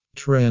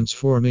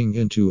Transforming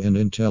into an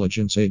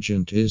intelligence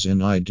agent is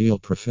an ideal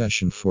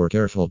profession for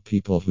careful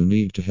people who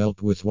need to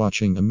help with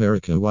watching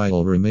America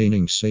while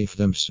remaining safe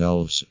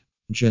themselves.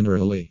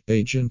 Generally,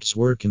 agents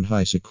work in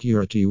high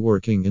security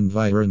working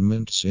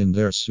environments in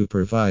their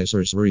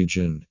supervisor's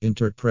region,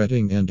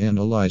 interpreting and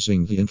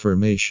analyzing the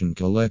information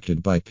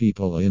collected by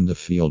people in the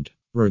field.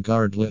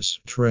 Regardless,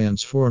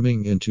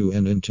 transforming into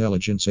an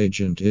intelligence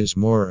agent is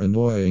more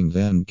annoying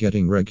than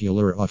getting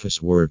regular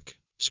office work.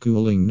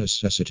 Schooling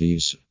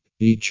necessities.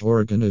 Each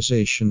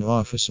organization,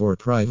 office, or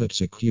private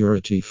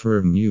security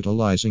firm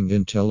utilizing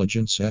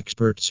intelligence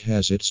experts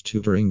has its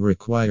tutoring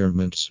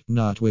requirements.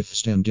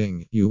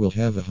 Notwithstanding, you will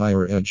have a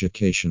higher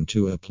education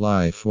to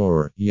apply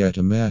for, yet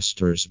a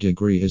master's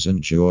degree is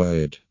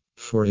enjoyed.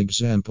 For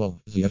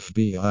example, the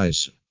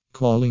FBI's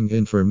Calling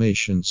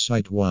Information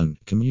Site 1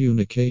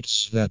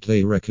 communicates that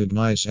they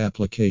recognize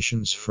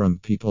applications from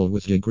people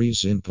with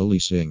degrees in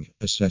policing,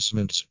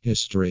 assessments,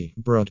 history,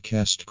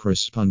 broadcast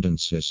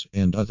correspondences,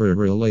 and other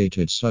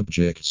related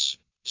subjects.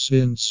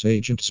 Since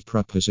agents'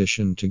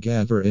 proposition to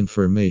gather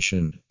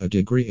information, a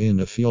degree in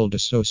a field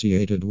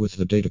associated with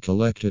the data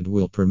collected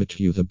will permit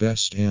you the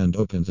best and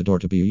open the door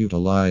to be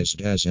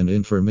utilized as an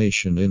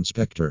information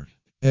inspector.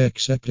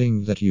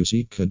 Accepting that you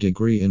seek a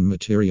degree in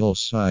material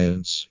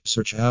science,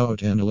 search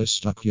out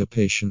analyst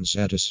occupations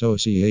at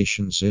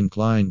associations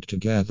inclined to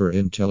gather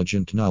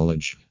intelligent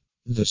knowledge.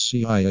 The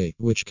CIA,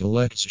 which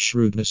collects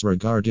shrewdness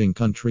regarding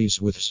countries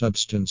with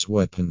substance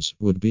weapons,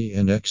 would be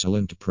an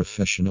excellent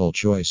professional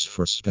choice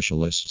for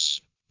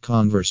specialists.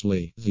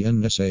 Conversely, the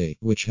NSA,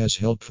 which has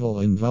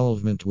helpful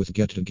involvement with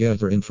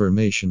get-together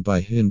information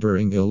by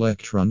hindering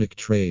electronic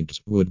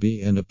trades, would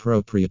be an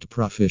appropriate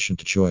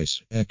proficient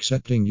choice,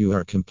 excepting you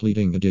are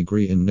completing a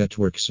degree in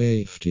network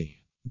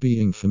safety.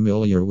 Being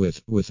familiar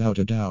with, without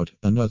a doubt,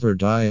 another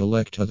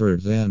dialect other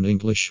than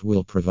English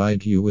will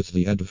provide you with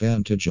the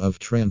advantage of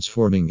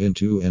transforming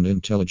into an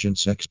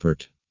intelligence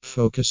expert.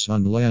 Focus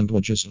on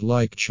languages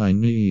like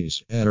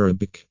Chinese,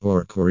 Arabic,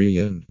 or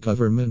Korean.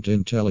 Government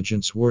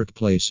intelligence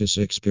workplaces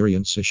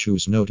experience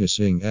issues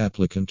noticing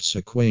applicants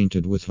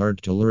acquainted with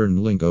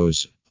hard-to-learn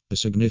lingos. A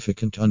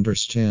significant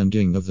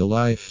understanding of the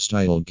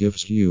lifestyle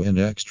gives you an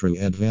extra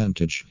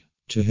advantage.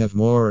 To have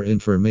more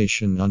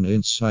information on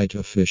Insight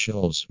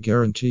officials,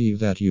 guarantee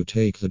that you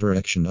take the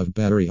direction of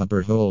Barry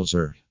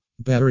Oberholzer.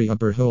 Barry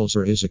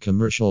Oberholzer is a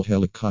commercial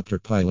helicopter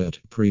pilot,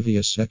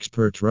 previous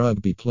expert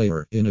rugby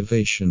player,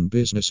 innovation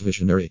business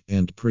visionary,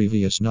 and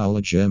previous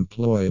knowledge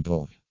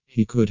employable.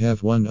 He could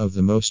have one of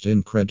the most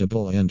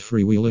incredible and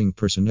freewheeling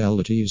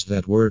personalities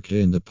that worked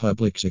in the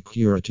public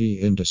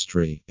security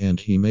industry, and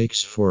he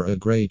makes for a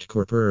great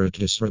corporate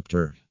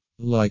disruptor.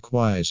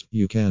 Likewise,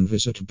 you can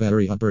visit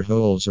Barry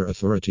Oberholzer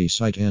Authority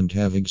site and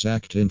have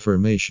exact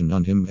information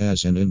on him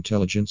as an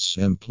intelligence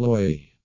employee.